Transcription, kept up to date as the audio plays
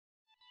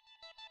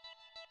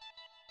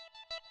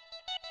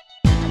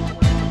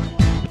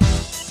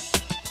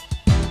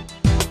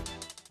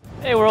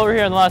Hey, we're over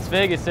here in Las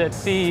Vegas at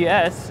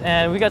CES,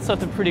 and we got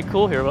something pretty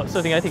cool here,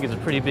 something I think is a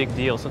pretty big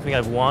deal, something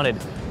I've wanted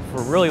for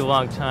a really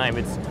long time.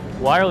 It's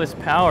wireless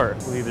power,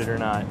 believe it or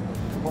not.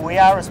 What we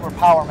are is we're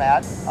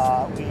Powermat.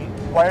 We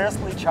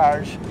wirelessly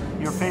charge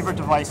your favorite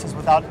devices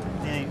without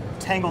the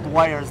tangled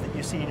wires that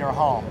you see in your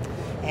home.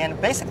 And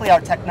basically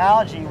our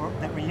technology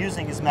that we're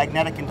using is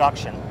magnetic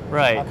induction.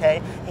 Right.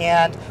 Okay?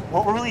 And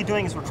what we're really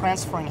doing is we're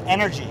transferring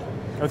energy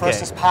Okay.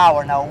 versus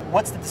power. Now,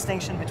 what's the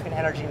distinction between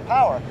energy and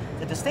power?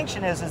 The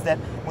distinction is that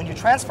when you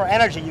transfer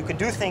energy, you can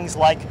do things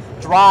like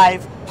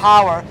drive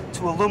power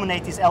to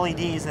illuminate these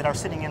LEDs that are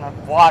sitting in the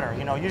water.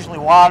 You know, usually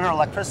water,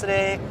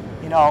 electricity,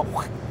 you know,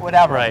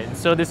 whatever. Right.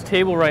 So this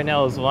table right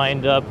now is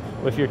lined up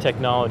with your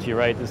technology,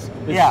 right? This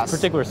Yes.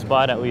 particular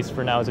spot, at least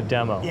for now, is a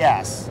demo.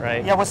 Yes.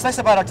 Right. Yeah, what's nice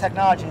about our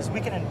technology is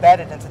we can embed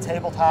it into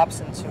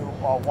tabletops, into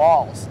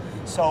walls.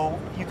 So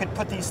you could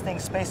put these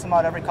things, space them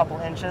out every couple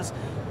inches.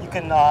 You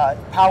can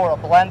power a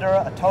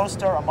blender, a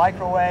toaster, a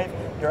microwave,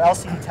 your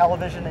LCD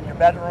television in your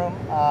bedroom.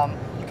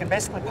 You can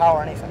basically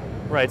power anything.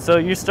 Right, so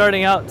you're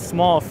starting out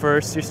small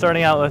first. You're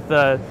starting out with,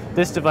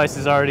 this device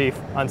is already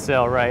on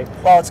sale, right?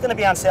 Well, it's going to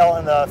be on sale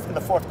in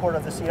the fourth quarter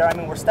of this year. I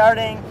mean, we're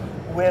starting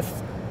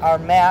with our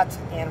mat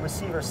and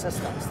receiver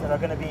systems that are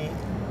going to be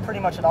pretty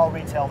much at all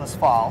retail this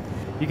fall.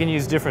 You can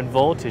use different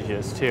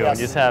voltages too, Yes. and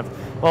just have,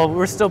 well,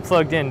 we're still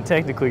plugged in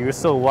technically, we're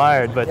still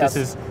wired, but Yes.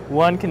 this is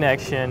one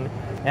connection,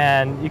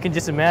 and you can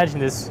just imagine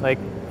this like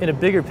in a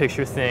bigger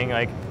picture thing,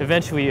 like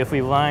eventually if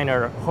we line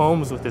our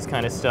homes with this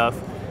kind of stuff,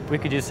 we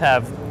could just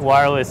have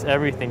wireless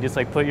everything, just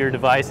like put your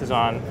devices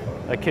on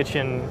a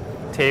kitchen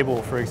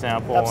table, for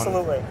example.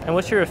 Absolutely. And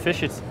what's your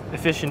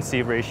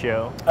efficiency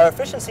ratio? Our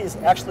efficiency is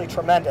actually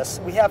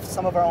tremendous. We have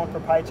some of our own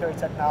proprietary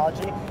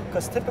technology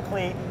because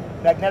typically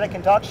magnetic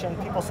induction,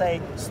 people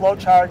say slow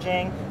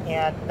charging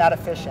and not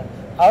efficient.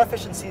 Our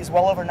efficiency is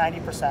well over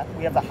 90%.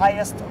 We have the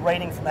highest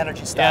rating from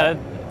Energy Star.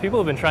 Yeah, people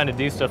have been trying to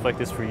do stuff like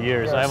this for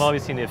years. Yes. I've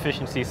always seen the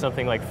efficiency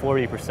something like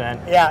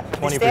 40%, Yeah,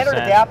 20%. the standard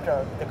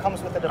adapter that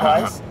comes with the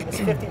device is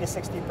 50 to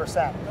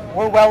 60%.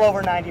 We're well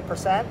over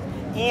 90%.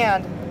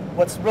 And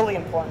what's really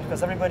important,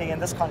 because everybody in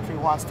this country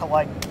wants to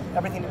like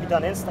everything to be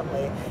done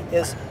instantly,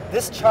 is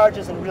this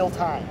charges in real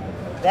time.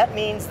 That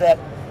means that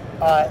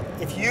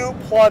if you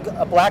plug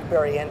a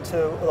BlackBerry into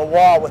the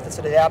wall with its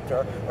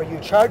adapter, or you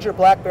charge your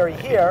BlackBerry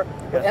here,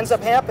 what ends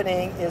up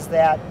happening is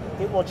that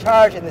it will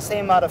charge in the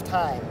same amount of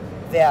time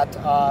that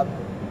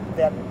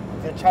that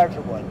the charger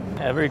would.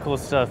 Yeah, very cool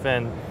stuff.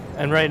 And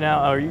right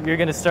now, you're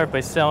going to start by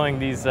selling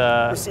these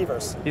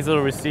Receivers. these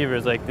little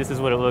receivers. Like this is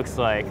what it looks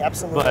like.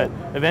 Absolutely. But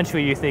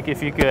eventually, you think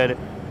if you could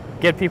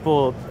get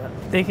people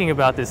thinking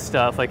about this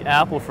stuff, like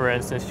Apple, for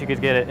instance, you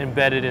could get it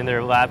embedded in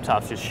their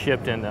laptops, just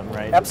shipped in them,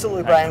 right?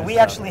 Absolutely, That Brian. kind of We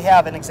stuff. actually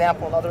have an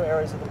example in other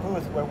areas of the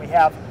booth where we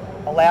have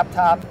a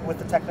laptop with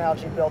the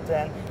technology built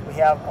in. We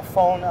have a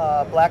phone,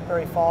 a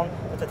BlackBerry phone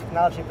with the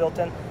technology built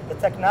in. The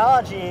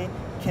technology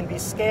can be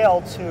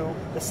scaled to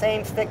the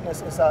same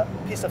thickness as a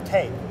piece of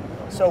tape.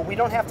 So we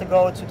don't have to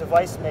go to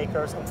device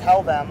makers and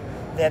tell them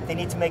that they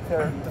need to make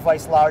their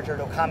device larger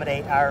to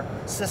accommodate our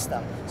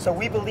system. So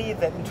we believe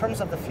that in terms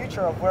of the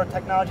future of where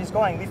technology is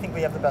going, we think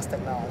we have the best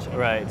technology.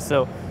 Right.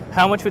 So,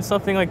 how much would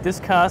something like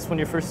this cost when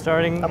you're first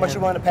starting? How much you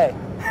willing to pay?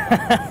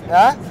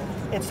 Huh?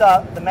 It's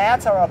the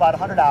mats are about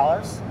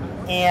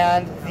 $100,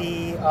 and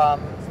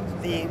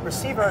the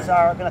receivers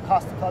are going to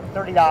cost about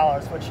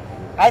 $30, which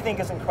I think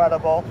is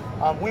incredible.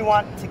 We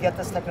want to get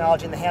this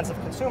technology in the hands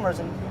of consumers,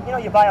 and you know,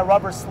 you buy a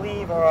rubber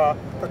sleeve or a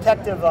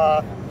protective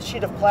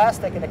sheet of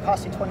plastic, and it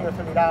costs you $20 or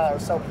 $30.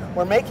 So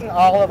we're making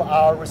all of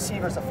our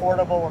receivers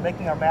affordable. We're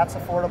making our mats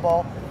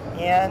affordable,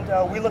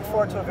 and we look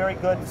forward to a very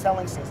good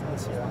selling season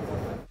this year.